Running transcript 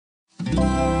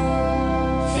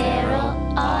Feral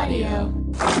Audio.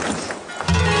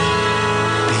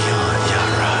 Beyond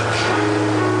Yacht Rock.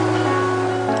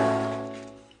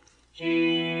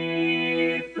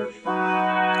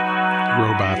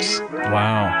 Robots.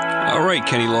 Wow. All right,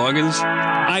 Kenny Loggins,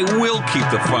 I will keep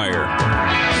the fire.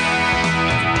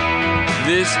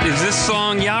 Is this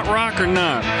song yacht rock or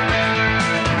not?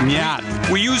 Yacht.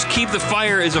 We use "keep the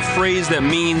fire" as a phrase that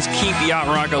means keep yacht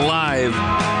rock alive,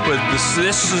 but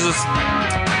this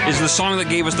is the song that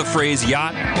gave us the phrase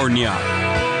yacht or nyat.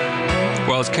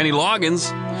 Well, it's Kenny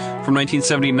Loggins from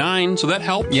 1979, so that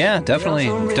helps. Yeah, definitely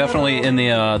in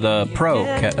the pro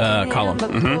column.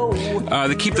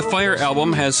 The Keep the Fire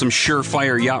album has some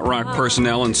surefire yacht rock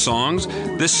personnel and songs.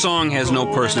 This song has no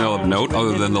personnel of note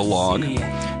other than the log.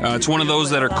 It's one of those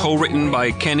that are co-written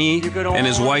by Kenny and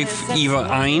his wife Eva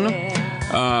Ein.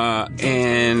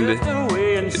 And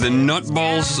the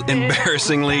Nutballs'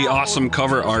 embarrassingly awesome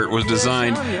cover art was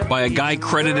designed by a guy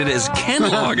credited as Ken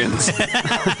Loggins.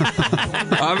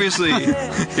 Obviously,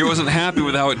 he wasn't happy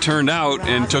with how it turned out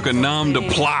and took a nom de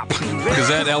plop because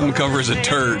that album cover is a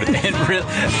turd.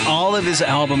 All of his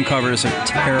album covers are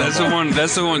terrible. That's the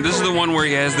one. This is the one where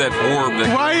he has that orb.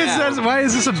 Why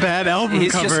is this a bad album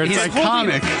cover? It's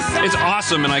iconic. It's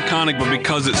awesome and iconic, but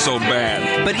because it's so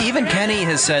bad. But even Kenny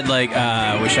has said, like,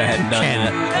 I wish I hadn't done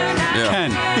that. Yeah.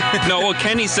 Ken. No, well,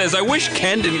 Kenny says, I wish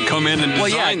Ken didn't come in and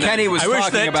design that. Kenny was I wish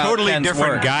talking that about totally Ken's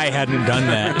different work. guy hadn't done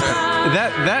that.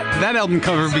 That album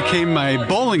cover became my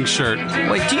bowling shirt.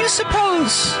 Wait, do you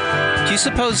suppose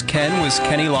Ken was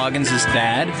Kenny Loggins'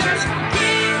 dad?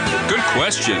 Good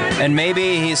question. And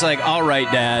maybe he's like, all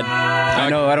right, Dad. I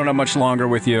know I don't have much longer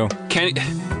with you.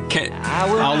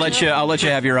 I'll let you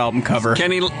have your album cover.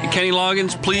 Kenny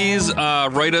Loggins, please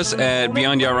write us at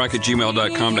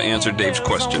beyondyachtrock@gmail.com to answer Dave's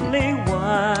question.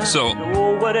 So,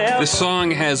 this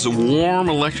song has warm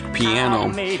electric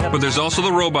piano, but there's also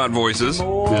the robot voices.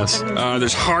 Yes.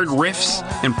 There's hard riffs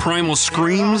and primal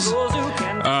screams.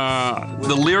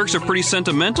 The lyrics are pretty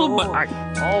sentimental, but I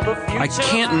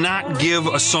can't not give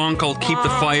a song called Keep the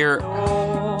Fire.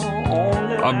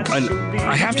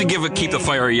 I have to give Keep the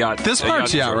Fire a yacht. This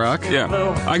part's yacht rock. Yeah.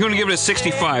 I'm going to give it a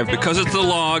 65 because it's the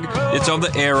log, it's of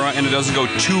the era, and it doesn't go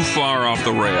too far off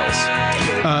the rails.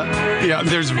 Yeah,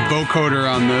 there's vocoder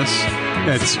on this.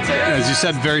 It's, as you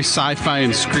said, very sci-fi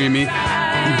and screamy.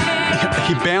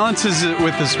 He balances it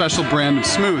with a special brand of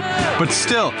smooth, but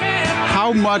still,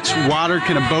 how much water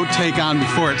can a boat take on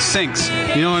before it sinks?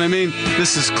 You know what I mean?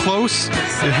 This is close.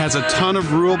 It has a ton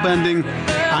of rule bending.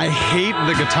 I hate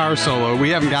the guitar solo. We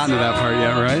haven't gotten to that part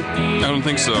yet, right? I don't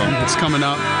think so. It's coming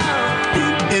up.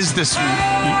 Is this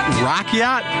rock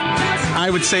yacht? I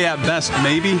would say at best,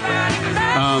 maybe.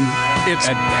 It's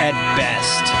at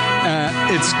best.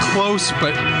 It's close,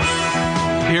 but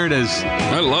here it is.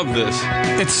 I love this.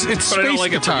 It's But space I don't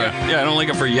like guitar. it for yacht. Yeah, I don't like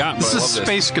it for yacht, but This I is love this.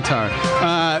 space guitar.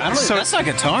 That's not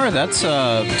guitar. That's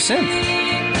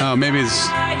synth. Oh, maybe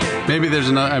there's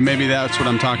another. Maybe that's what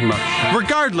I'm talking about.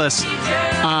 Regardless,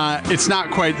 it's not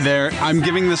quite there. I'm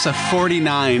giving this a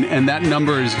 49, and that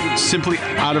number is simply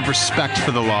out of respect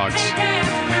for the logs.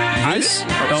 I'm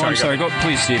sorry.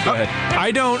 Please, Steve. Go ahead.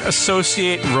 I don't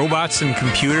associate robots and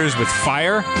computers with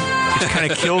fire, which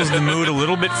kind of kills the mood a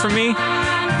little bit for me.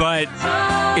 But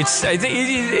I think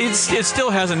it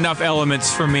still has enough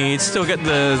elements for me. It's still got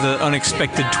the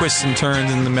unexpected twists and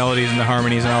turns and the melodies and the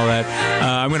harmonies and all that.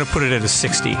 I'm going to put it at a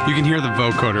 60. You can hear the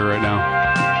vocoder right now.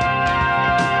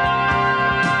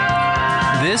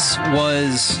 This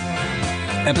was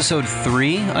episode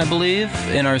 3, I believe,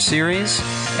 in our series,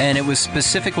 and it was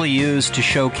specifically used to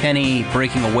show Kenny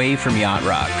breaking away from yacht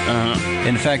rock.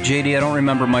 In fact, JD, I don't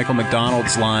remember Michael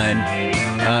McDonald's line.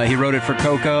 He wrote it for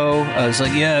Coco. I was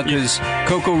like, yeah, because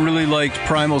Coco really liked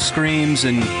Primal Screams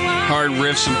and Hard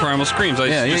riffs and primal screams. I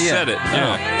just said it.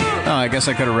 Yeah. Oh, I guess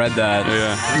I could have read that.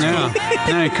 Yeah,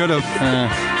 you could have.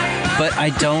 But I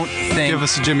don't think... Give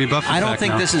us a Jimmy Buffett I don't fact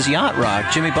think now. this is yacht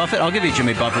rock. Jimmy Buffett? I'll give you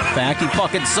Jimmy Buffett fact. He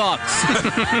fucking sucks.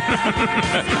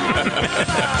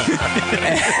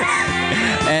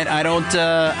 And I don't...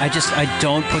 I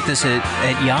don't put this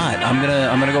at yacht. I'm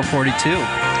gonna go 42.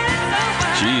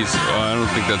 Jeez, I don't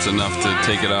think that's enough to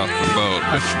take it off the boat.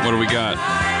 What do we got?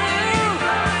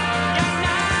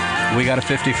 We got a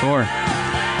 54.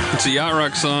 It's a yacht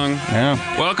rock song. Yeah.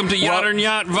 Welcome to Yacht and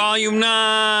Yacht Volume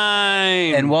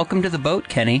 9. And welcome to the boat,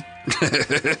 Kenny. Is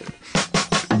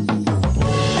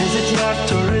it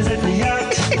yacht or is it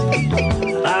yacht?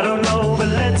 I don't know, but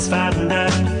let's find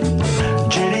out.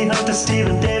 JD knocked to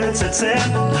Stephen David said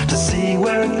sail to see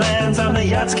where it lands on the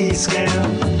yacht ski scale.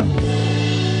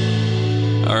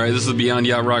 All right, this is the Beyond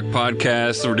Yacht Rock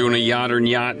podcast. We're doing a Yacht or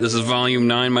Yacht. This is Volume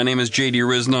 9. My name is J.D.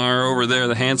 Riznar. Over there,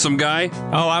 the handsome guy.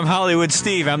 Oh, I'm Hollywood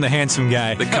Steve. I'm the handsome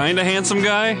guy. The kind of handsome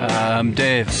guy. I'm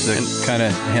Dave, the kind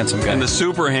of handsome guy. And the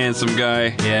super handsome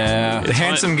guy. Yeah. The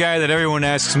handsome guy that everyone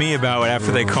asks me about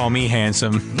after they call me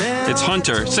handsome. It's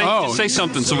Hunter. Say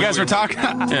something. So You guys were talking?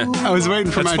 Yeah. I was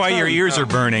waiting for That's my why turn. your ears are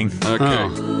burning.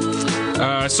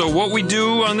 Okay. So what we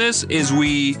do on this is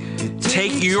we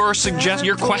take your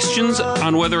questions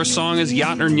on whether a song is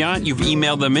yacht or yacht. You've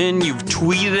emailed them in. You've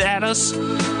tweeted at us.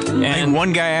 And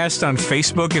one guy asked on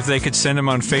Facebook if they could send him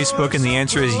on Facebook, and the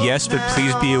answer is yes, but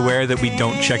please be aware that we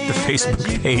don't check the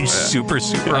Facebook page super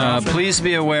often. Please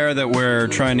be aware that we're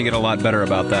trying to get a lot better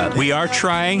about that. We are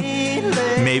trying.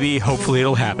 Maybe, hopefully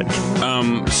it'll happen.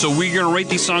 So we're going to rate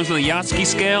these songs on the Yachtski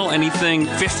scale. Anything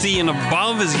 50 and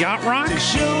above is yacht rock.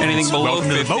 Anything below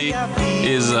Welcome to the 50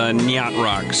 is yacht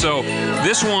rock. So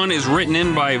this one is written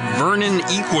in by Vernon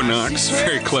Equinox.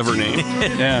 Very clever name.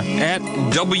 Yeah. At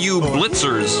W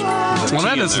Blitzers. Well,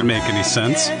 that doesn't make any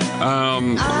sense.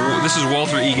 This is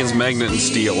Walter Egan's Magnet and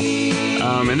Steel.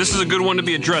 And this is a good one to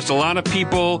be addressed. A lot of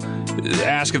people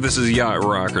ask if this is yacht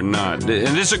rock or not.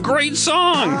 And it's a great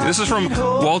song. This is from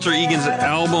Walter Egan's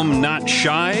album Not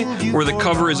Shy, where the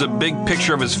cover is a big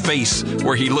picture of his face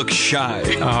where he looks shy.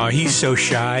 Oh, he's so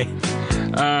shy.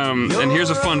 And here's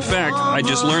a fun fact. I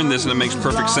just learned this and it makes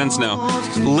perfect sense now.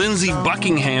 Lindsey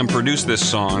Buckingham produced this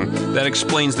song. That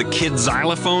explains the kid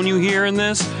xylophone you hear in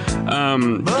this.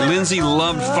 Lindsey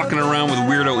loved fucking around with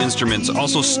weirdo instruments.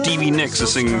 Also, Stevie Nicks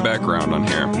is singing background on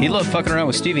here. He loved fucking around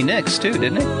with Stevie Nicks, too,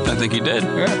 didn't he? I think he did.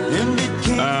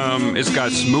 Yeah. It's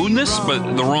got smoothness,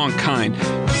 but the wrong kind.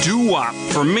 Doo-wop,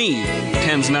 for me,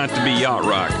 tends not to be yacht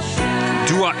rock.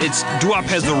 Doo-wop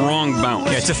has the wrong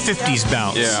bounce. Yeah, it's a 50s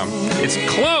bounce. Yeah, it's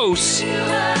close,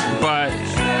 but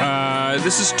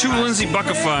this is too Lindsey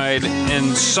Buckified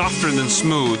and softer than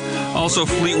smooth. Also,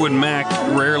 Fleetwood Mac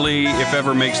rarely, if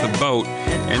ever, makes the boat,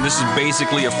 and this is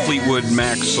basically a Fleetwood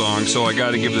Mac song, so I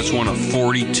got to give this one a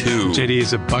 42. JD,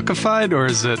 is it buckified or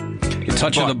is it?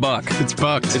 Touch of the buck. It's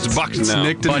bucked. It's bucked It's now.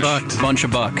 nicked and bucked. Bunch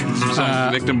of buck.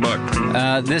 Nicked and bucked.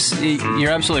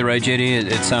 You're absolutely right, JD.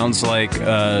 It sounds like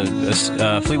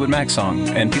a Fleetwood Mac song.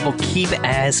 And people keep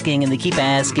asking and they keep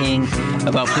asking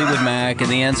about Fleetwood Mac, and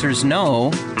the answer is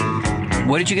no.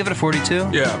 What did you give it, a 42?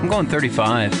 Yeah. I'm going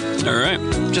 35. All right.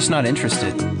 Just not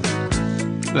interested.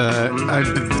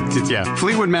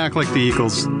 Fleetwood Mac, like the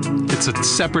Eagles, it's a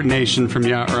separate nation from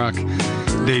yacht rock.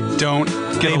 They don't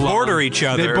get They along. border each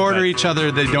other. They border but each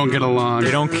other. They don't get along.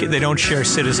 They don't share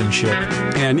citizenship.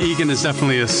 And Egan is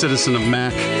definitely a citizen of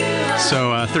Mac.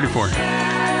 So 34.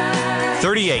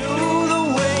 38.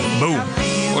 Boom.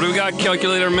 What do we got?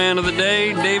 Calculator Man of the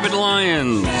Day, David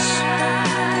Lyons.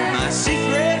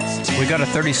 We got a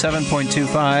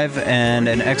 37.25 and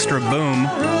an extra boom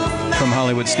from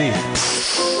Hollywood Steve.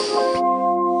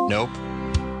 Nope.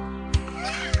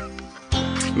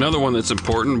 Another one that's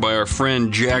important by our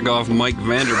friend Jagoff Mike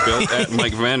Vanderbilt at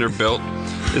Mike Vanderbilt.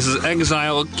 This is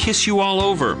Exile, Kiss You All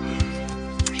Over.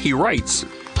 He writes,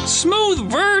 smooth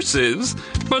verses,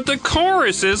 but the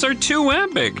choruses are too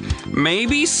epic.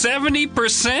 Maybe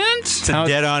 70%? It's a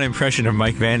dead-on impression of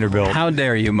Mike Vanderbilt. How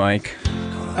dare you, Mike?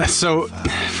 So,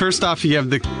 first off, you have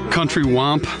the country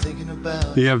womp.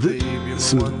 You have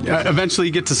some. Eventually,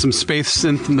 you get to some space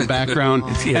synth in the background.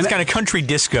 It's kind of country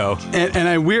disco. And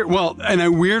I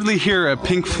weirdly hear a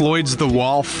Pink Floyd's "The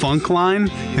Wall" funk line.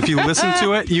 If you listen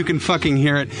to it, you can fucking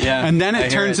hear it. Yeah, and then I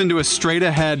it hear turns it. into a straight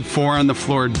ahead 4 on the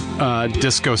floor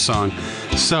disco song.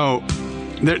 So,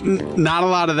 not a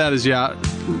lot of that is yacht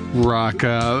rock.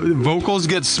 Vocals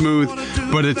get smooth,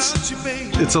 but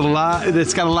it's a lot.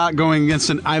 It's got a lot going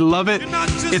against it. I love it.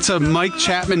 It's a Mike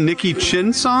Chapman, Nicky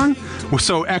Chin song,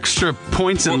 so extra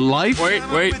points in life. Wait.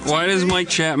 Why does Mike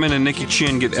Chapman and Nicky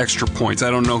Chin get extra points? I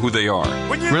don't know who they are.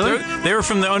 Really? They were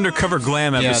from the Undercover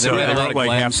Glam Yeah, episode. they They wrote wrote like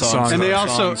glam half the songs. songs. And they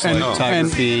Songs also like Tiger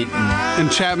Feet.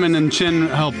 and Chapman and Chin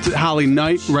helped Holly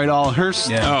Knight write all her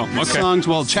Oh, okay. songs.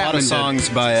 Well, A lot Chapman of songs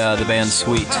by the band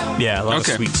Sweet. Yeah, a lot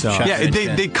Okay. of sweet songs. did.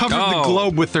 Yeah, they covered the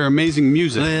globe with their amazing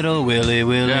music. Little Willie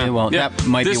won't. Yeah. That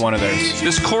might This- be one of theirs.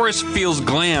 This chorus feels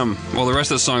glam, while the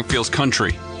rest of the song feels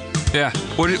country. Yeah.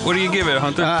 What do you give it,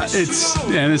 Hunter?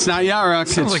 It's not yacht rock.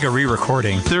 Sounds It's like a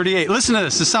re-recording. 38. Listen to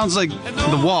this. This sounds like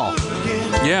The Wall.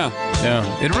 Yeah. Yeah,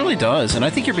 it really does, and I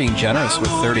think you're being generous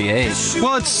with 38.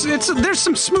 Well, it's there's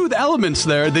some smooth elements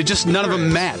there. They just none of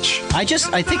them match. I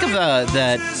think of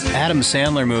that Adam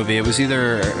Sandler movie. It was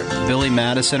either Billy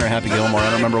Madison or Happy Gilmore.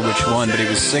 I don't remember which one, but he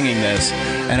was singing this,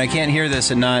 and I can't hear this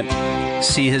and not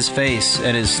see his face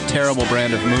and his terrible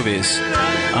brand of movies.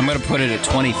 I'm going to put it at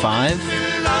 25.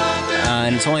 And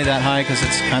and it's only that high because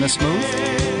it's kind of smooth.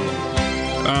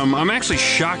 I'm actually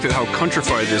shocked at how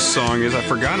countrified this song is. I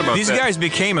forgot about These that. guys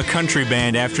became a country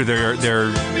band after their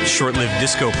short-lived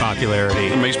disco popularity.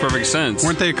 It makes perfect sense.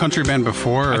 Weren't they a country band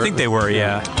before? I think they were,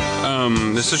 yeah.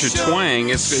 There's such a twang.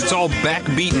 It's all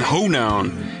backbeat and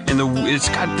hoedown, and it's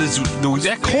got this.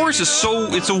 That chorus is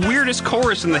it's the weirdest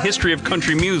chorus in the history of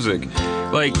country music.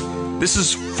 Like, this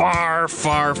is far,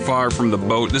 far, far from the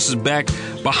boat. This is back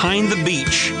behind the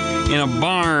beach in a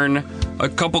barn, a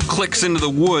couple clicks into the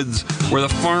woods, where the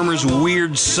farmer's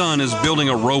weird son is building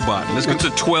a robot. This gets a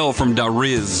 12 from Da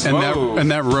Riz.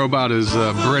 And that robot is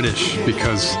British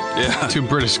because two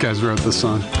British guys wrote the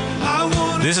song.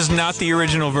 This is not the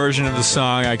original version of the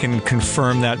song. I can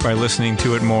confirm that by listening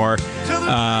to it more.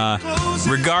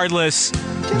 Regardless,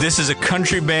 this is a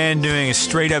country band doing a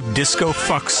straight-up disco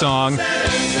fuck song.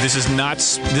 This is not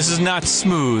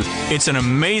smooth. It's an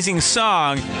amazing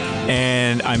song,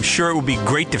 and I'm sure it would be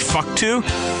great to fuck to.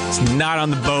 It's not on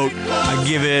the boat. I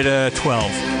give it a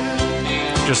 12,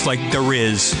 just like Da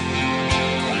Riz.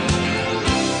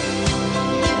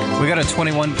 We got a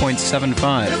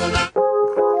 21.75.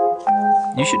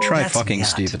 You should try fucking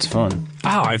Steve. It's fun.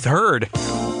 Oh, I've heard.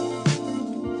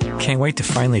 Can't wait to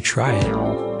finally try it.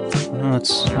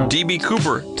 D.B.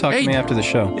 Cooper. Talk to me after the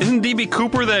show. Isn't D.B.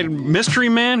 Cooper that mystery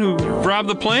man who robbed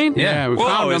the plane? Yeah, we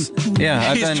found him. Yeah,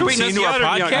 I've He's been tweeting us the other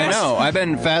podcast? I know. I've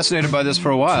been fascinated by this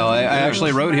for a while. I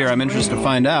actually wrote here, I'm interested to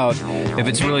find out if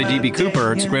it's really D.B.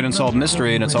 Cooper. It's a great unsolved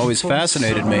mystery, and it's always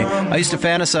fascinated me. I used to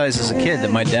fantasize as a kid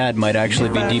that my dad might actually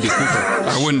be D.B. Cooper.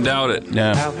 I wouldn't doubt it.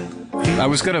 Yeah. I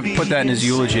was going to put that in his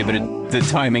eulogy, but the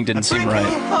timing didn't seem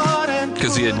right.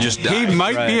 Because he had just died. He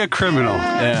might be a criminal.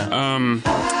 Yeah.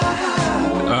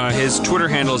 His Twitter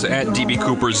handle is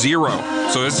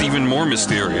 @DBCooper0, so it's even more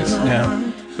mysterious.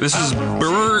 Yeah. This is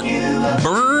Burn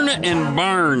and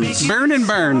Barnes. Burn and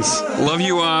Burns. Love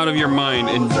you out of your mind.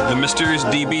 And the mysterious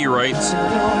DB writes,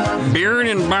 Burn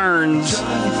and Barnes,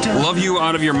 love you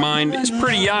out of your mind. It's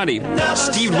pretty yachty.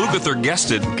 Steve Lukather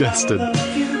guested.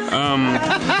 I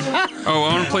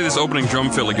want to play this opening drum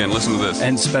fill again. Listen to this.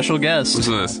 And special guest.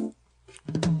 Listen to this.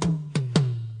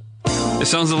 It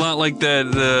sounds a lot like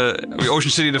the Ocean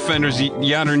City Defenders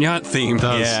Yacht or Yacht theme.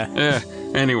 Yeah.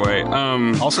 Anyway,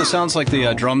 Also sounds like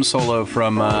the drum solo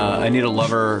from I Need a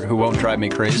Lover Who Won't Drive Me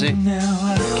Crazy.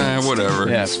 whatever.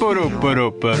 Yeah. It's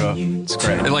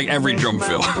great. Like every drum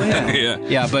fill. Yeah.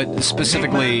 Yeah, but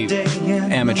specifically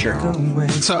amateur.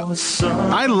 So,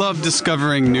 I love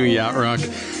discovering new yacht rock.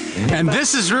 And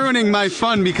this is ruining my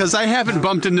fun because I haven't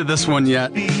bumped into this one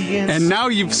yet. And now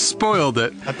you've spoiled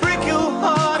it.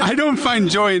 I don't find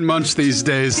joy in Munch these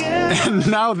days, and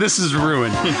now this is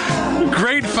ruined.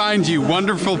 Great find, you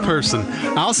wonderful person.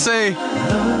 I'll say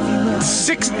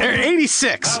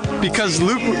 86 because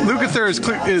Lukather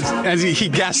is as he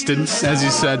guessed it, as you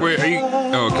said. Wait, are you?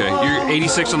 Oh, okay. You're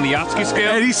 86 on the Yatsky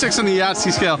scale? 86 on the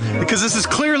Yahtzee scale because this is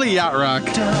clearly yacht rock.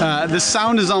 The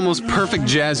sound is almost perfect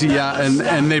jazzy yacht,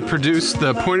 and they produced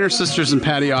the Pointer Sisters and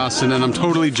Patty Austin, and I'm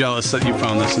totally jealous that you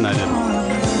found this and I didn't.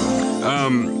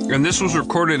 And this was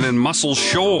recorded in Muscle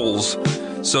Shoals,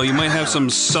 so you might have some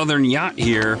southern yacht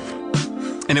here.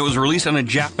 And it was released on a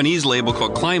Japanese label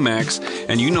called Climax,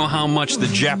 and you know how much the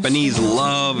Japanese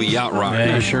love yacht rock.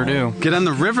 Yeah, you sure do. Get on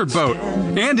the riverboat,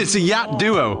 and it's a yacht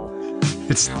duo.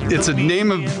 It's a name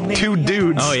of two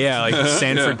dudes. Oh, yeah, like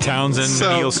Sanford Townsend,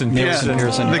 Nielsen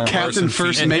Pearson. The captain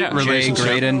first mate relationship.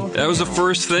 Graydon. That was the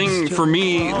first thing for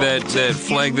me that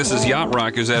flagged this as yacht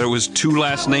rock, is that it was two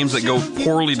last names that go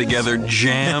poorly together,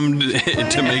 jammed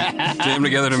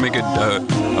together to make a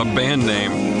band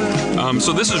name.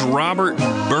 So this is Robert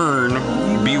Byrne,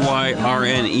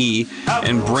 Byrne,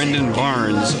 and Brendan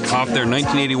Barnes off their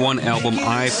 1981 album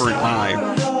Eye for an Eye.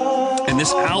 And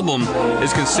this album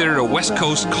is considered a West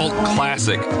Coast cult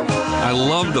classic. I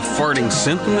love the farting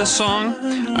synth in this song.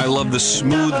 I love the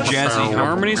smooth, jazzy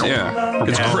harmonies. Yeah,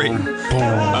 it's great.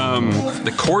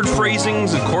 The chord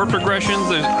phrasings and chord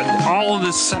progressions, all of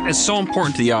this is so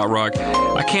important to yacht rock.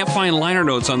 I can't find liner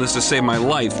notes on this to save my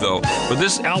life, though. But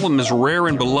this album is rare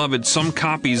and beloved. Some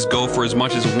copies go for as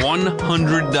much as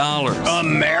 $100.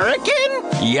 American?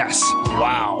 Yes.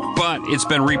 Wow. But it's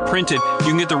been reprinted. You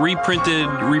can get the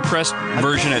repressed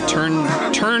version at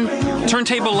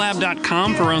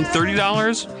turntablelab.com for around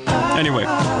 $30. Anyway.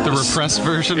 The repressed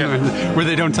version where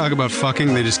they don't talk about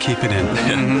fucking, they just keep it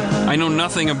in. I know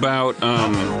nothing about You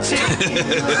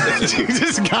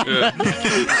just got that.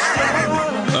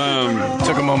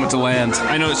 Took a moment to land.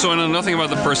 I know nothing about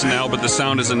the personnel, but the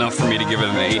sound is enough for me to give it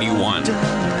an 81.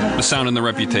 The sound and the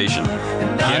reputation.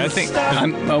 Yeah, I think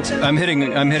I'm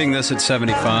hitting this at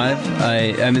 75.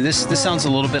 I mean this sounds a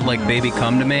little bit like Baby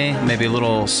Come to Me, maybe a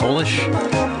little soulish.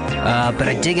 But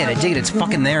I dig it. It's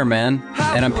fucking there, man.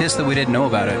 And I'm pissed that we didn't know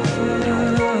about it.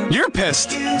 You're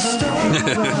pissed.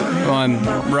 Well,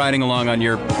 I'm riding along on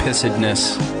your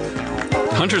pissedness.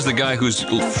 Hunter's the guy whose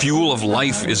fuel of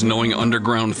life is knowing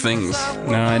underground things.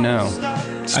 No, I know.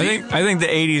 I think the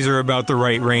 80s are about the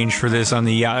right range for this on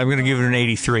the yacht. I'm going to give it an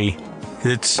 83.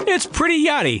 It's pretty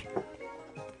yachty.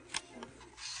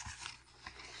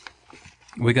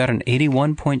 We got an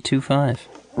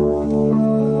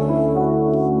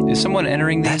 81.25. Is someone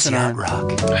entering these? That's yacht rock.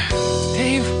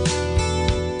 Dave.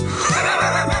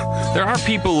 There are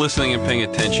people listening and paying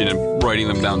attention and writing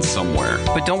them down somewhere.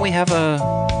 But don't we have a...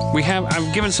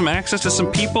 I've given some access to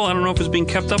some people. I don't know if it's being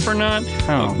kept up or not.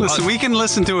 Oh. Listen, we can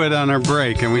listen to it on our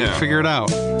break and we can figure it out.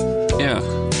 Yeah.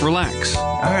 Relax.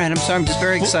 All right, I'm sorry. I'm just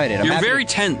very excited. You're very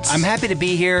tense. I'm happy to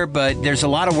be here, but there's a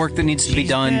lot of work that needs to be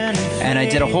done, and I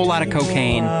did a whole lot of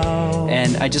cocaine,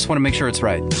 and I just want to make sure it's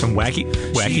right. Some wacky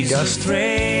dust.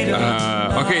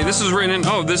 Okay, this is written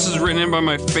in by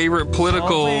my favorite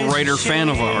political writer fan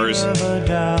of ours,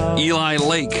 Eli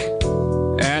Lake.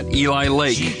 At Eli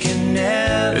Lake.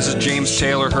 This is James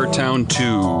Taylor, Her Town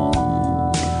 2.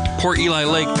 Poor Eli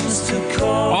Lake.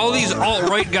 All these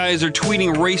alt-right guys are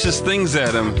tweeting racist things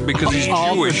at him because he's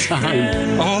Jewish.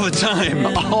 All the time.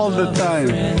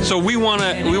 So we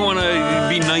wanna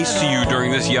be nice to you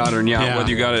during this yacht or nyat,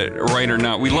 whether you got it right or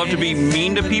not. We love to be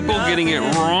mean to people getting it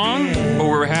wrong, but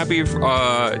we're happy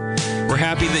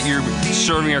that you're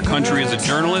serving our country as a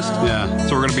journalist. Yeah.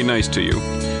 So we're gonna be nice to you.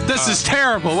 This is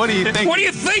terrible. What do you think? What do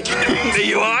you think,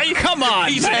 Eli? Come on,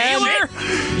 He's man. Taylor.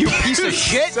 You piece of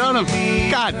shit. Son of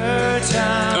God.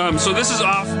 So this is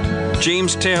off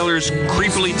James Taylor's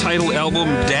creepily titled album,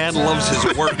 Dad Loves His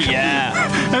Work. Yeah.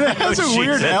 And it has a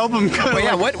weird album cut. Well,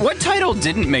 yeah. What title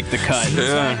didn't make the cut?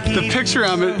 The picture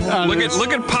on it.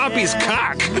 Look at Poppy's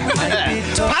cock.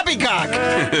 Poppycock.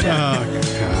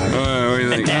 What do you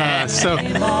think?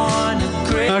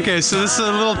 Okay, so this is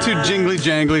a little too jingly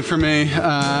jangly for me.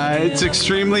 It's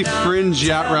extremely fringe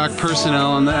yacht rock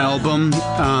personnel on the album,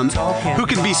 who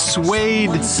can be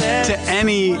swayed to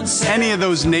any of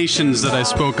those nations that I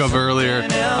spoke of earlier.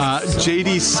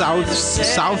 J.D.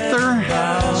 Souther.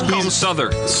 Call him Souther?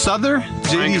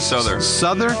 J.D. Souther.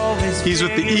 He's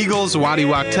with the Eagles, Waddy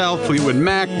Wachtel, Fleetwood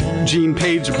Mac, Gene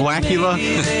Page, Blackula,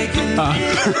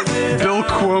 Bill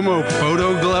Cuomo,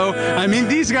 Photo Glow. I mean,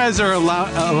 these guys are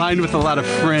aligned with a lot of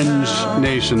fringe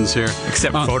nations here.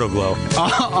 Except Photo Glow.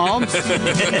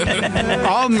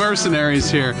 All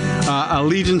mercenaries here.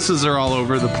 Allegiances are all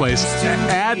over the place.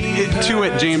 Add to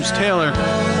it James Taylor,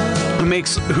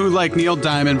 who like Neil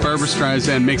Diamond, Barbra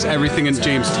Streisand, makes everything in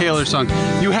James Taylor song.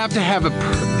 You have to have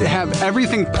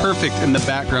everything perfect in the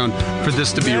background for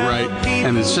this to be right,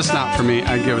 and it's just not for me.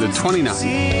 I'd give it a 29.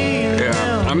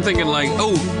 Yeah, I'm thinking like,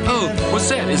 what's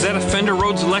that? Is that a Fender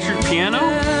Rhodes electric piano?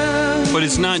 But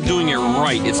it's not doing it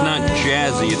right. It's not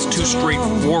jazzy. It's too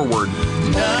straightforward.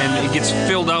 And it gets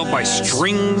filled out by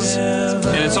strings.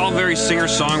 And it's all very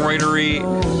singer-songwritery.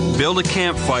 Build a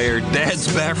campfire. Dad's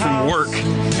back from work.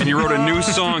 And he wrote a new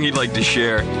song he'd like to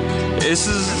share. This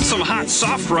is some hot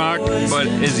soft rock, but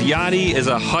as yachty as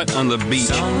a hut on the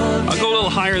beach. I'll go a little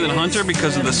higher than Hunter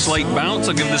because of the slight bounce.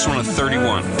 I'll give this one a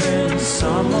 31.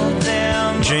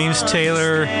 James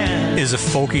Taylor is a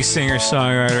folky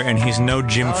singer-songwriter, and he's no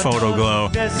Jim Photo Glow.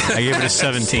 I give it a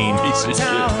 17.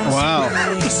 Wow.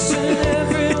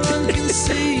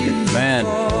 Man,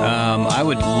 I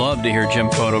would love to hear Jim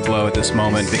Photo Glow at this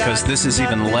moment because this is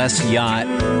even less yacht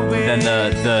than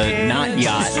the not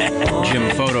yacht Jim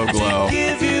Photo Glow.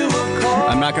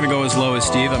 I'm not going to go as low as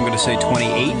Steve. I'm going to say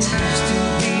 28,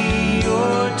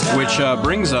 which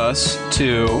brings us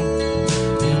to...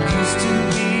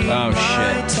 Oh,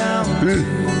 shit.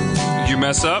 Did you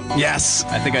mess up? Yes.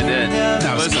 I think I did.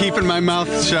 I was keeping my mouth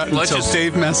shut until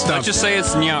Dave messed up. Let's just say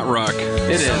it's yacht rock.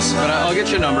 It is, but I'll get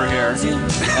your number here,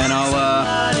 and I'll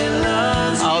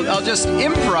just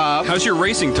improv. How's your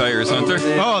racing tires, Hunter?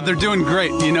 Oh, they're doing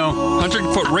great, you know. Hunter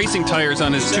put racing tires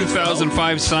on his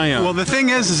 2005 Scion. Well, the thing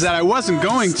is that I wasn't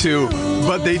going to,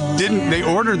 but they didn't. They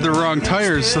ordered the wrong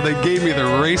tires, so they gave me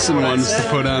the racing ones to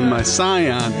put on my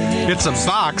Scion. It's a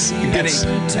box.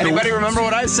 Anybody remember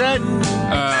what I said?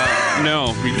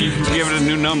 No, you give it a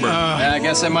new number. I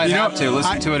guess I might have to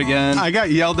listen to it again. I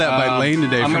got yelled at by Lane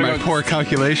today for my poor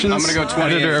calculations. I'm going to go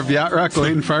 28. Editor of Yacht Rock,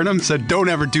 Lane Farnham, said, "Don't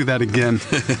ever do that again."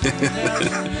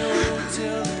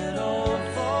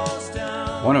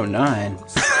 109.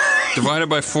 Divided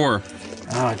by 4.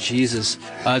 Oh, Jesus.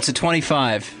 It's a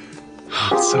 25.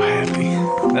 I'm so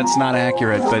happy. That's not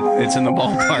accurate, but it's in the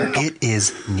ballpark. It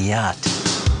is Nyat.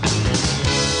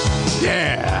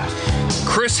 Yeah.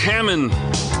 Chris Hammond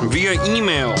via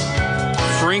email.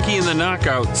 Frankie and the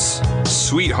Knockouts,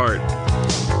 Sweetheart.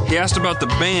 He asked about the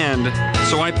band,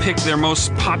 so I picked their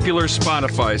most popular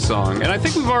Spotify song. And I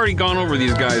think we've already gone over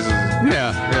these guys.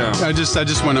 Yeah. I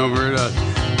just went over it.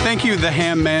 Thank you, the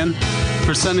Ham Man,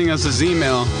 for sending us his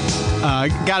email.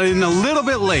 Got it in a little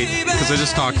bit late because I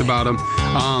just talked about him.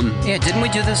 Yeah, didn't we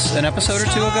do this an episode or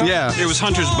two ago? Yeah. It was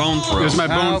Hunter's Bone Throw. It was my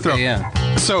bone throw. Yeah.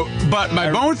 So, but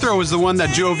my bone throw was the one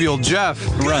that Jovial Jeff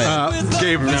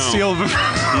gave the seal of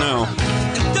No.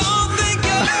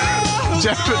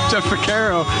 Jeff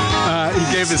Porcaro.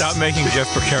 He gave his Stop making Jeff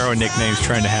Porcaro nicknames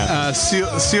trying to happen.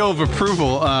 seal of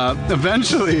approval.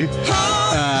 Eventually,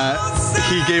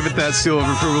 he gave it that seal of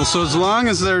approval. So as long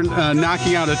as they're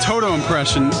knocking out a Toto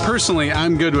impression, personally,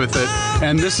 I'm good with it.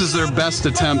 And this is their best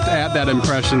attempt at that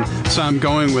impression, so I'm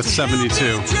going with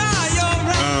 72.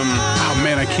 Oh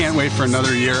man, I can't wait for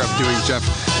another year of doing Jeff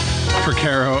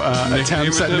Porcaro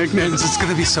attempts at nicknames. It's going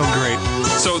to be so great.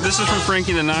 So this is from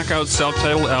Frankie the Knockout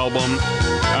self-titled album.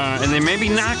 And they may be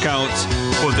knockouts,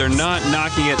 but they're not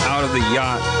knocking it out of the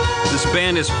yacht. This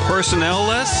band is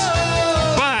personnel-less,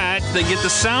 but they get the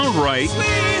sound right.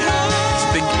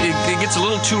 It gets a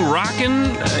little too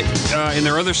rockin' in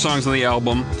their other songs on the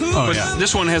album. But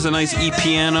this one has a nice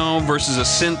E-piano versus a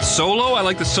synth solo. I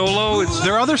like the solo.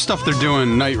 Their other stuff they're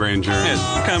doing, Night Ranger, It's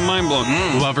kind of mind-blowing.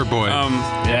 Loverboy.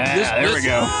 There we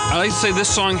go. I like to say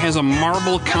this song has a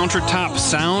marble countertop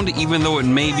sound, even though it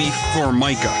may be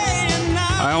Formica.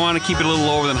 I want to keep it a little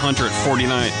lower than Hunter at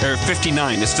 49 or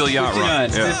 59. It's still yacht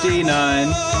rock. 59.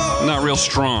 Not real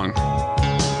strong.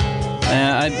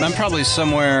 I'm probably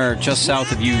somewhere just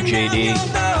south of you, JD.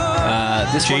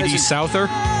 This one JD isn't- Souther?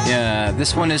 Yeah,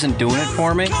 this one isn't doing it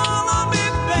for me.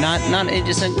 Not it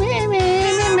just like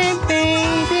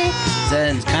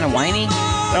it's kind of whiny.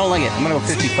 I don't like it. I'm gonna go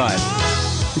 55.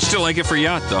 You still like it for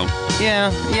yacht though.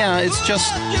 Yeah, it's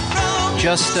just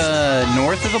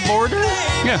north of the border.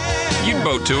 Yeah, you'd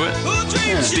boat to it.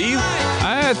 Steve?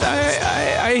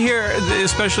 I hear,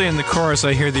 especially in the chorus,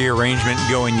 I hear the arrangement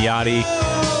going yachty.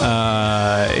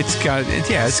 It's got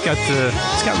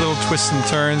little twists and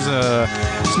turns.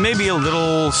 It's maybe a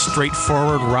little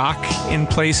straightforward rock in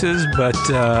places, but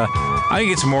I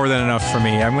think it's more than enough for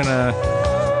me. I'm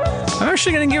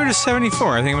actually gonna give it a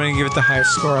 74. I think I'm gonna give it the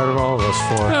highest score out of all of those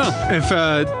four. If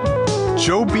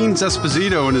Joe Beans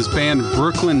Esposito and his band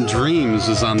Brooklyn Dreams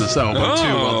is on this album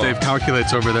too, while Dave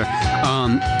calculates over there,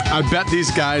 I bet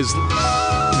these guys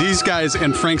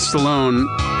and Frank Stallone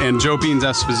and Joe Beans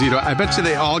Esposito, I bet you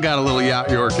they all got a little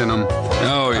Yacht York in them.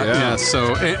 Oh yeah.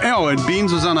 So and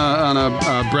Beans was on a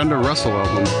Brenda Russell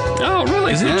album. Oh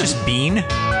really? Isn't it just Bean?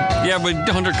 Yeah, but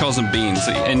Hunter calls him Beans,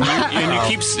 and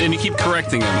you keep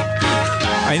correcting him.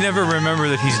 I never remember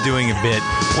that he's doing a bit.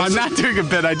 I'm not doing a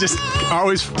bit. I just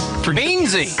always forget.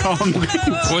 Beansy. Call him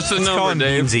Beans. What's the Call number, him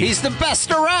Dave? Beansy. He's the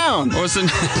best around. What's the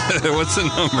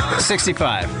number?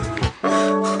 65.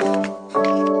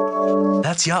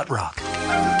 That's yacht rock.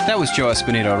 That was Joe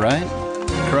Espinito, right?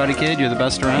 Karate Kid, you're the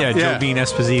best around? Yeah, Yeah. Joe Bean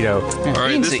Esposito. All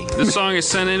right, Beansy. this song is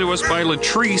sent in to us by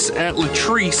Latrice at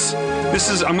Latrice. This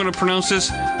is, I'm going to pronounce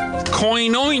this,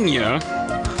 Koinonia.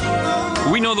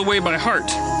 We know the way by heart.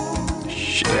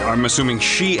 I'm assuming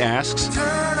she asks,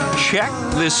 check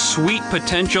this sweet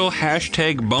potential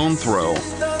hashtag bone throw.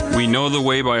 We know the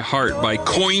way by heart by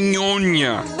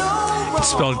Koinonia. It's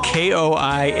spelled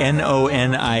Koinonia.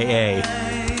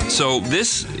 So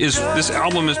this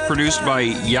album is produced by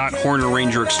yacht horn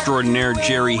arranger extraordinaire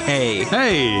Jerry Hay.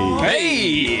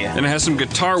 Hey. And it has some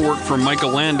guitar work from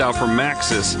Michael Landau from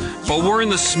Maxis. But we're in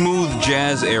the smooth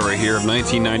jazz era here of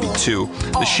 1992.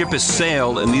 The ship has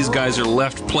sailed, and these guys are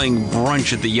left playing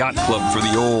brunch at the yacht club for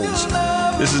the olds.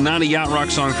 This is not a yacht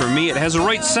rock song for me. It has the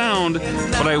right sound,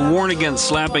 but I warn against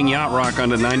slapping yacht rock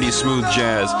onto 90s smooth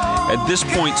jazz. At this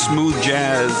point, smooth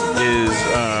jazz is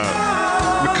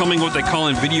becoming what they call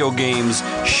in video games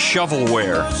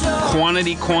shovelware.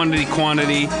 Quantity,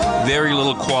 very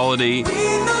little quality.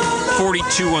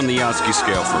 42 on the Yatsky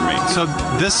scale for me. So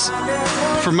this,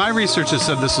 for my research, it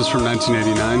said this was from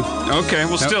 1989. Okay,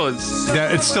 well, still,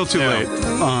 It's still too late.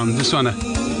 Just want to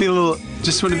be a little.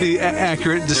 Just want to be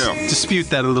accurate. Dispute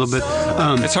that a little bit.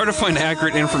 it's hard to find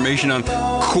accurate information on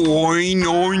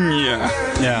Koinonia.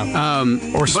 Yeah.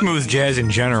 Or smooth jazz in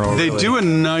general. They really. do a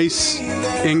nice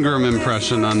Ingram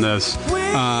impression on this,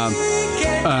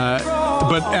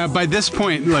 but by this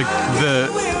point, like the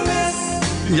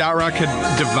yacht rock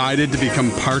had divided to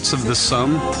become parts of the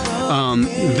sum.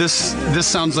 This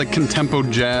sounds like contempo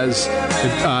jazz.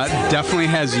 It definitely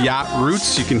has yacht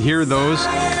roots. You can hear those.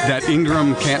 That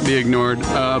Ingram can't be ignored.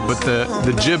 But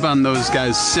the jib on those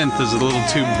guys' synth is a little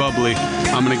too bubbly.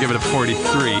 I'm going to give it a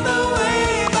 43.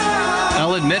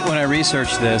 I'll admit, when I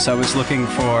researched this, I was looking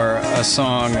for a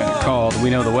song called "We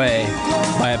Know the Way"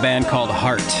 by a band called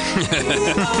Heart.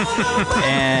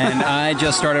 And I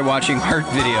just started watching Heart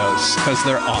videos because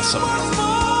they're awesome.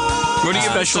 What do you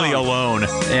Especially Alone.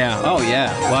 Yeah. Oh,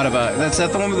 yeah. A lot of that's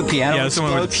that the one with the piano. Yeah, that's the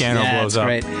one where the explodes? piano Yeah, blows it's up.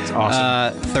 Great. It's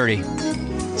awesome. 30.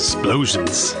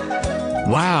 Explosions.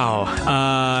 Wow.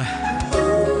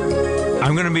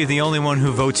 I'm going to be the only one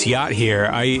who votes yacht here.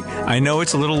 I know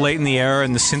it's a little late in the era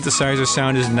and the synthesizer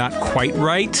sound is not quite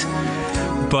right,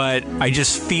 but I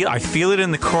feel it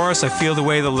in the chorus. I feel the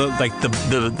way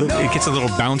it gets a little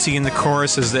bouncy in the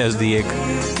chorus as the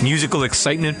musical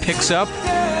excitement picks up.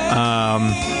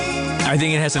 I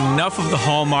think it has enough of the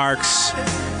hallmarks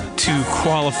to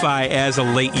qualify as a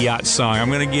late yacht song. I'm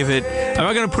not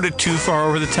going to put it too far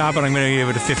over the top, but I'm going to give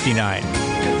it a 59.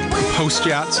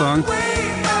 Post-yacht song.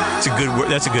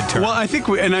 That's a good term. Well, I think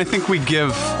we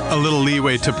give a little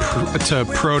leeway to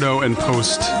proto and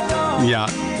post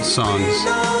yacht songs.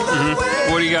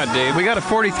 What do you got, Dave? We got a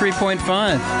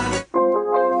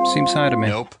 43.5. Seems high to me.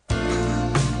 Nope.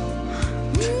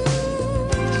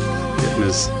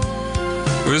 Goodness.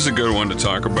 This is a good one to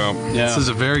talk about. Yeah. This is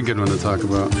a very good one to talk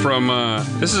about. From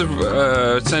this is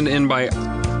sent in by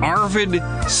Arvid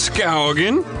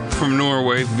Skaugen from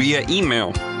Norway via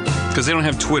email because they don't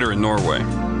have Twitter in Norway.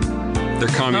 Their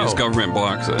communist government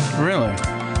blocks it. Really?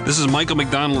 This is Michael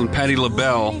McDonald and Patti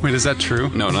LaBelle. Wait, is that true?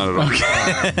 No, not at all.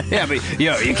 Yeah, but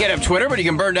you can't have Twitter, but you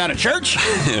can burn down a church.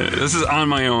 This is On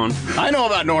My Own. I know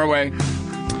about Norway.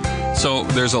 So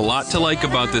there's a lot to like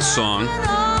about this song.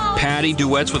 Patti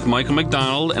duets with Michael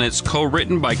McDonald, and it's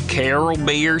co-written by Carol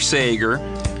Bayer Sager.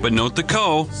 But note the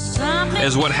co,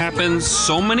 as what happens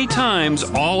so many times,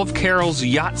 all of Carol's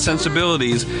yacht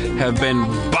sensibilities have been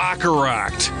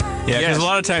baccarat. Yeah, because a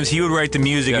lot of times he would write the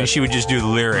music and she would just do the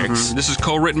lyrics. This is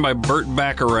co-written by Burt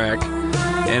Bacharach,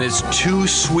 and it's too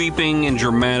sweeping and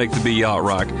dramatic to be yacht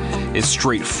rock. It's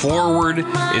straightforward,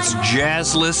 it's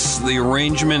jazzless, the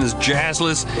arrangement is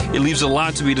jazzless, it leaves a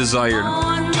lot to be desired.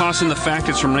 Tossing the fact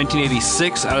it's from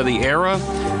 1986 out of the era,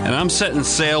 and I'm setting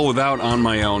sail without On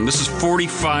My Own. This is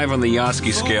 45 on the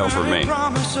Yosky scale for me.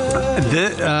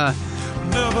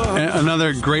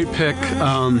 Another great pick.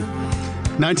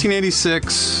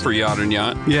 1986. For Yacht and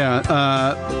Yacht. Yeah,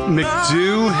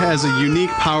 McDo has a unique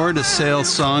power to sail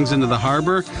songs into the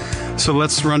harbor. So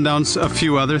let's run down a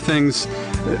few other things.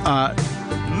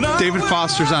 David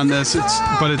Foster's on this.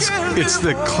 It's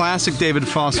the classic David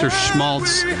Foster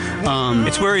schmaltz.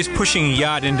 It's where he's pushing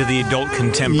yacht into the adult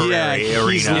contemporary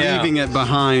arena. He's leaving it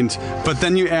behind. But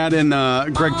then you add in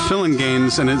Greg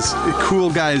Phillinganes, and it's cool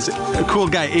guy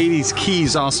 80s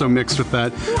keys also mixed with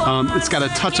that. It's got a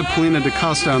touch of Polina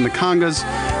DaCosta on the congas,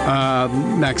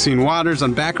 Maxine Waters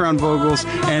on background vocals,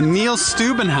 and Neil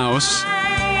Steubenhaus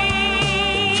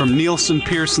from Nielsen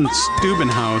Pearson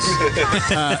Steubenhaus.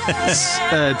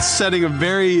 It's setting a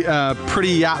very pretty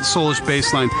yacht soulish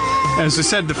bass line. As I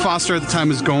said, the Foster at the time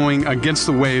was going against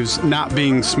the waves, not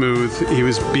being smooth. He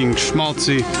was being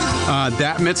schmaltzy.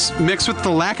 That mixed with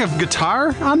the lack of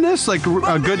guitar on this, like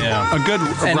a good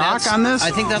rock on this.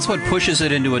 I think that's what pushes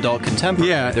it into adult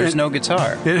contemporary. Yeah, There's no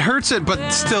guitar. It hurts it,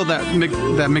 but still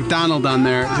that McDonald on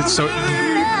there, so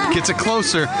it gets it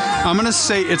closer. I'm gonna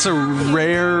say it's a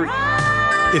rare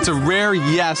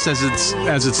yes as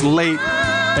it's late.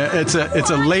 It's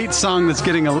a late song that's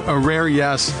getting a rare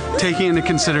yes, taking into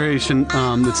consideration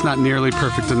it's not nearly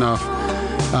perfect enough,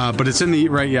 but it's in the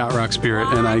right yacht rock spirit,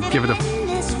 and I give it a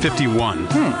 51.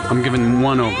 I'm giving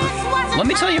one over. Let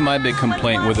me tell you my big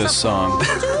complaint with this song.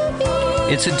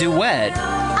 It's a duet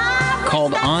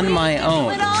called On My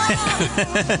Own.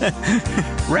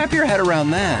 Wrap your head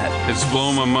around that. It's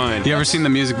blowing my mind. You ever seen the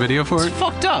music video for it? It's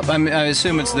fucked up. I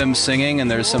assume it's them singing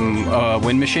and there's some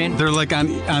wind machine. They're like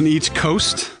on each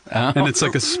coast, and it's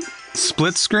like a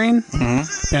split screen,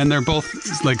 and they're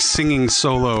both like singing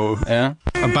solo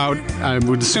about, I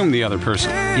would assume, the other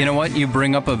person. You know what? You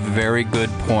bring up a very good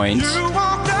point.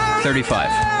 35.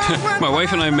 My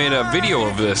wife and I made a video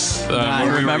of this. I when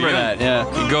we were remember young. that, yeah.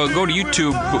 Go to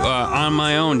YouTube, On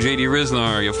My Own, J.D.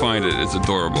 Riznar, you'll find it. It's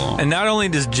adorable. And not only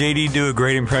does JD do a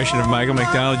great impression of Michael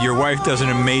McDonald, your wife does an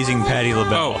amazing Patti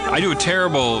LaBelle. Oh, I do a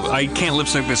terrible, I can't lip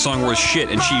sync this song worth shit,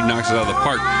 and she knocks it out of the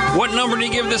park. What number do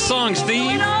you give this song,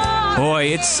 Steve?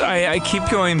 Boy, I keep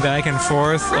going back and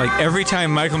forth. Like, every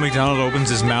time Michael McDonald opens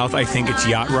his mouth, I think it's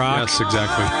yacht rock. Yes,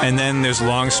 exactly. And then there's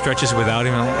long stretches without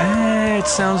him. I'm like, it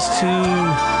sounds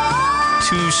too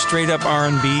too straight up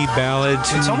R&B ballad.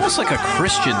 It's almost like a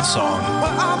Christian song.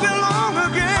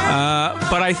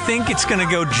 But I think it's going to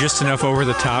go just enough over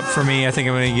the top for me. I think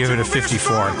I'm going to give it a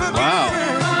 54. Wow.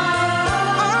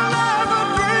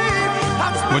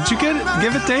 What'd you give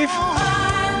it, Dave?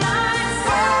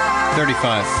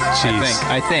 35. Jeez.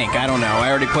 I think. I don't know. I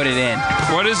already put it in.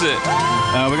 What is it?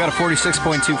 We got a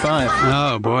 46.25.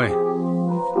 Oh, boy.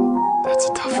 That's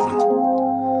a tough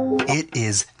one. It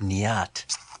is Nyat.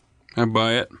 I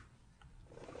buy it.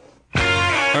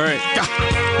 All right.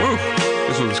 Woo.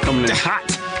 This one's coming in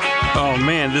hot. Oh,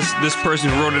 man, this person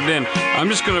who wrote it in. I'm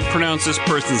just going to pronounce this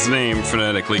person's name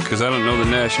phonetically because I don't know the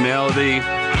nationality.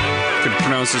 Could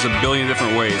pronounce this a billion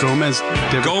different ways. Gomez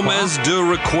de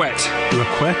Requet.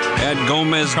 Requet? At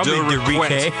Gomez de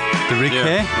Requet.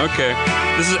 Yeah. Okay.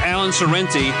 This is Alan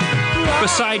Sorrenti.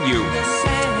 Beside you.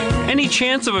 Any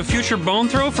chance of a future bone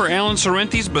throw for Alan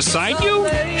Sorrenti's Beside You?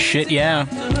 Shit, yeah.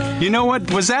 You know what?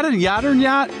 Was that a yacht or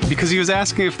yacht? Because he was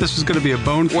asking if this was going to be a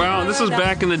bone throw. Well, this was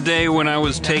back in the day when I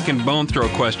was taking bone throw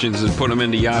questions and putting them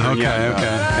into yacht or yacht. Okay.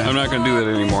 I'm not going to do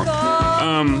that anymore.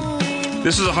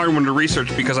 This is a hard one to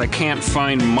research because I can't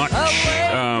find much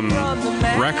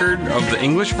record of the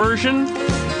English version.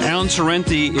 Alan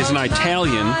Sorrenti is an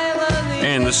Italian,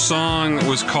 and the song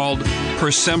was called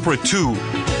Per Sempre Tu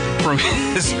from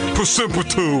his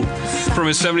from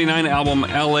his 79 album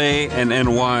L.A. and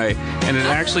N.Y. And it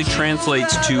actually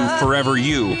translates to Forever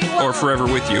You or Forever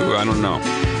With You. I don't know.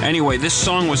 Anyway, this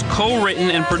song was co-written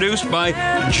and produced by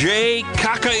Jay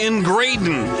Kaka in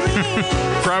Graydon.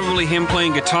 Probably him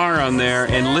playing guitar on there,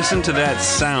 and listen to that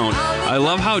sound. I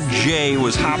love how Jay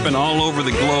was hopping all over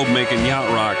the globe making yacht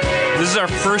rock. This is our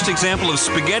first example of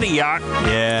spaghetti yacht.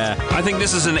 Yeah. I think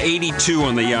this is an 82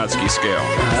 on the Yachtski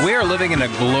scale. We are living in a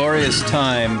glorious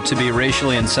time to be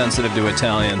racially insensitive to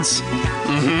Italians.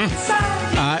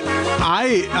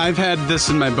 I've had this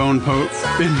in my bone pope,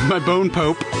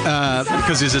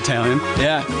 because he's Italian.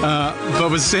 Yeah.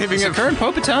 But was saving Is it the current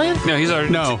Pope Italian? No, he's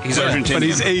No, Argentinian. but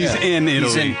he's in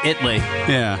Italy. He's in Italy.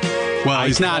 Yeah. Well,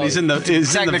 he's not. He's in the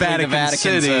Technically,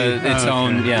 Vatican City. its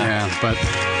own. Yeah. But,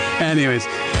 anyways,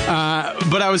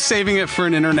 but I was saving it for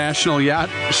an international yacht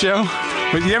show.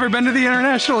 But you ever been to the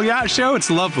International Yacht Show?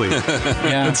 It's lovely.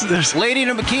 Yeah. Lady in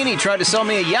a bikini tried to sell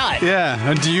me a yacht.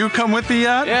 Yeah. Do you come with the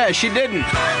yacht? Yeah, she didn't.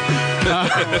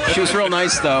 She was real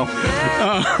nice, though.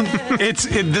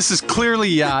 This is clearly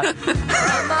yacht.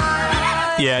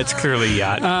 Yeah, it's clearly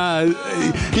yacht.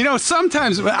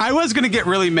 Sometimes I was going to get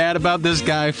really mad about this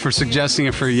guy for suggesting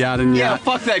it for yacht and Yeah, yacht.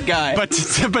 fuck that guy. But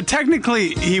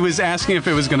technically, he was asking if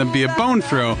it was going to be a bone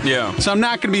throw. Yeah. So I'm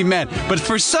not going to be mad. But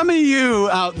for some of you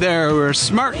out there who are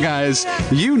smart guys,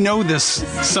 you know this.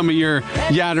 Some of your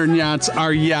yacht and yachts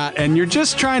are yacht, and you're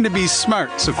just trying to be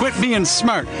smart. So quit being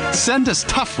smart. Send us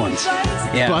tough ones.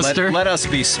 Yeah, Buster. let us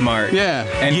be smart. Yeah.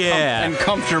 And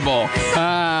comfortable.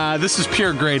 This is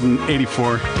pure Graydon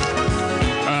 84. I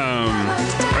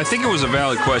think it was a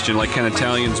valid question, like, can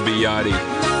Italians be yachty?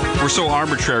 We're so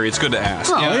arbitrary, it's good to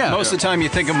ask. Oh, yeah. Most of the time you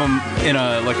think of them in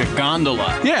a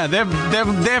gondola. Yeah, they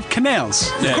have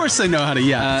canals. Yeah. Of course they know how to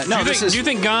yacht. No, do you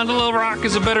think gondola rock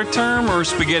is a better term or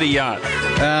spaghetti yacht?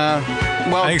 Well,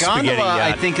 I think spaghetti gondola,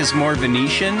 yacht. I think, is more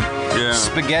Venetian. Yeah.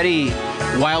 Spaghetti,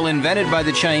 while invented by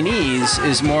the Chinese,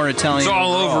 is more Italian. It's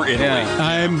all overall. over Italy.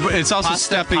 Yeah. It's also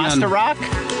stepping Pasta on. rock?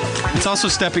 It's also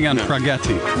stepping on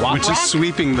spaghetti, which rock? is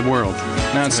sweeping the world.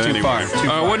 No, it's too Anyway. far. Too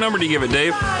far. What number do you give it,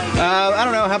 Dave? I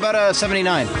don't know. How about a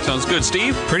 79? Sounds good.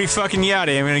 Steve? Pretty fucking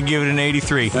yachty. I'm going to give it an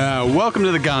 83. Welcome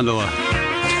to the gondola.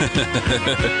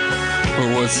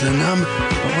 What's the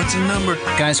number?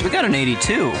 Guys, we got an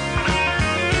 82.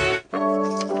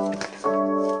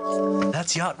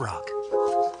 That's yacht rock.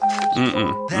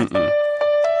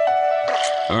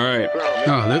 All right.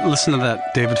 Oh, listen to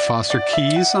that David Foster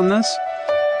keys on this.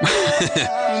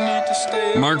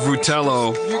 Mark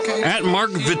Vitello. At Mark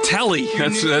Vitelli.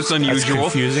 That's unusual.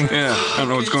 That's confusing. Yeah, I don't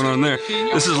know what's going on there.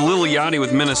 This is Lil Yachty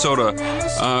with Minnesota.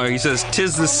 He says,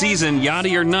 "'Tis the season,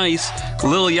 Yachty are nice.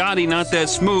 Lil Yachty not that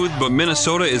smooth, but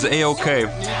Minnesota is A-okay."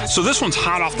 So this one's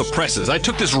hot off the presses. I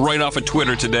took this right off of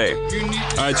Twitter today.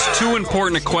 It's too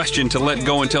important a question to let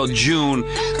go until June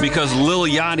because Lil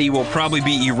Yachty will probably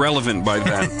be irrelevant by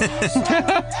then.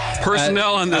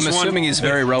 Personnel on this I'm one... assuming he's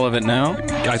very relevant now.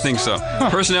 I think so.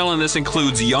 Personnel on this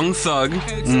includes Young Thug,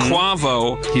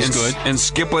 Quavo, and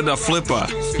Skippa da Flippa.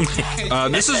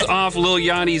 This is off Lil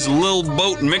Yachty's Lil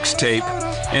Boat mixtape,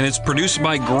 and it's produced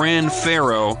by Grand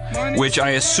Pharaoh, which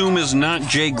I assume is not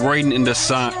Jay Graydon in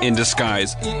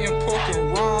disguise.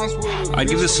 I'd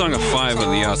give this song a 5 on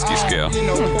the Yatsky scale.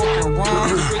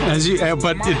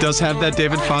 But it does have that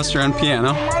David Foster on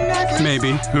piano.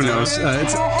 Maybe. Who knows?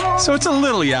 So it's a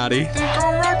little yachty.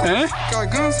 Eh?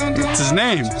 It's his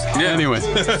name. Yeah. Anyway.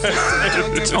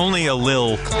 It's only a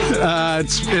lil. But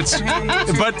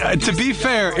to be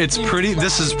fair,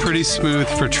 this is pretty smooth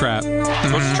for trap.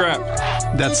 What's trap?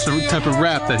 That's the type of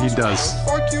rap that he does.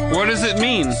 What does it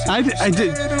mean? I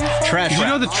did. Trash You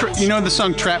rap. know the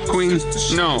song Trap Queen?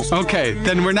 No. Okay,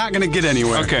 then we're not gonna get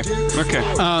anywhere. Okay.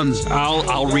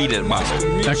 I'll read it, boss.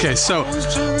 Okay, so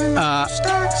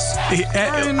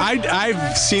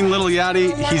I've seen Lil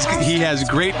Yachty. He has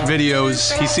great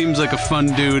videos. He seems like a fun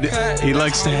dude. He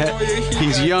likes to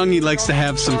he's young. He likes to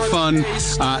have some fun.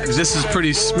 This is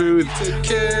pretty smooth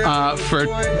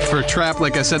for trap.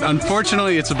 Like I said,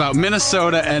 unfortunately, it's about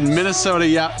Minnesota and Minnesota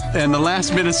yacht, and the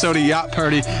last Minnesota yacht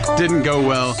party didn't go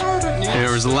well.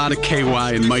 There was a lot of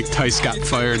KY and Mike Tice got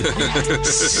fired.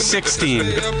 16.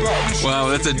 Wow,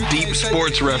 that's a deep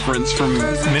sports reference from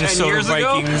 10 Minnesota years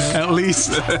ago. Vikings At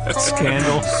least.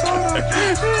 scandal.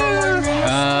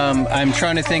 I'm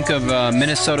trying to think of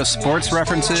Minnesota sports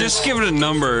references. Just give it a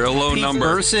number, a low Pete number.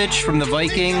 Bursich from the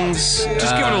Vikings.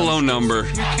 Just give it a low number.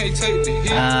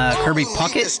 Kirby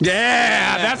Puckett.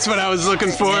 Yeah, that's what I was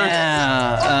looking for.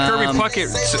 Yeah. Kirby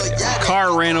Puckett's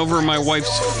car ran over my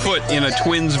wife's foot in a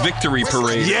Twins victory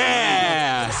parade. Yeah.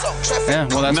 Yeah,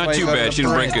 well, that's Not why too you go to bad. the She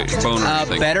didn't break parade. a bone or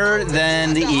anything. Better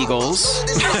than the Eagles.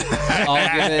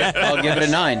 I'll give it a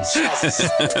 9.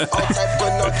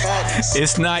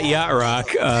 It's not yacht rock.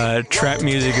 Trap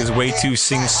music is way too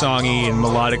sing-songy and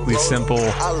melodically simple.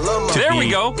 To There be we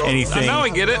go. Anything. Now I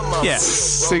get it. Yeah.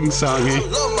 Sing-songy.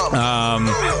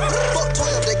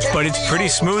 But it's pretty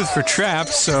smooth for trap,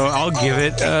 so I'll give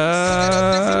it.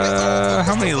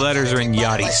 How many letters are in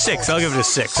yachty? 6. I'll give it a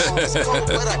 6.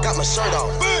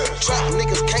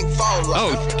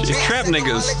 Oh, trap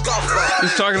niggas.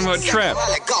 He's talking about trap.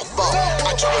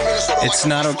 It's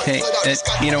not okay.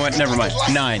 You know what? Never mind.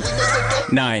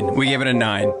 9. We give it a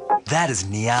 9. That is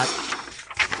Nyat.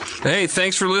 Hey,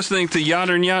 thanks for listening to Yacht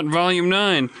or Nyat Volume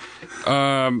 9.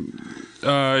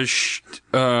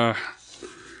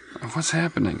 What's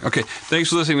happening? Okay, thanks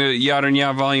for listening to Yacht or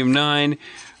Nyat Volume 9.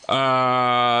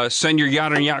 Send your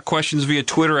Yacht or Nyat questions via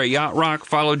Twitter at Yacht Rock.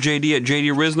 Follow JD at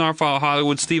JD Riznar. Follow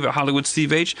Hollywood Steve at Hollywood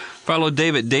Steve H. Follow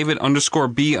David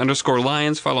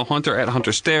 _B_Lions. Follow Hunter at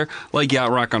Hunter Stare. Like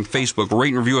Yacht Rock on Facebook. Rate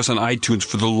and review us on iTunes.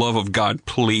 For the love of God,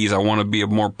 please. I want to be a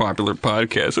more popular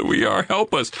podcast than we are.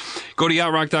 Help us. Go to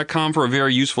yachtrock.com for a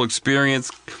very useful experience.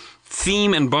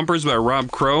 Theme and bumpers by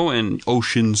Rob Crow and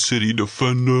Ocean City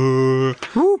Defender.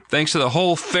 Woo. Thanks to the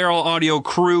whole Feral Audio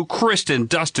crew, Kristen,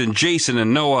 Dustin, Jason,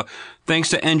 and Noah. Thanks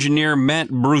to engineer Matt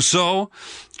Brousseau.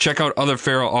 Check out other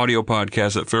Feral Audio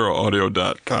podcasts at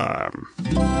feralaudio.com.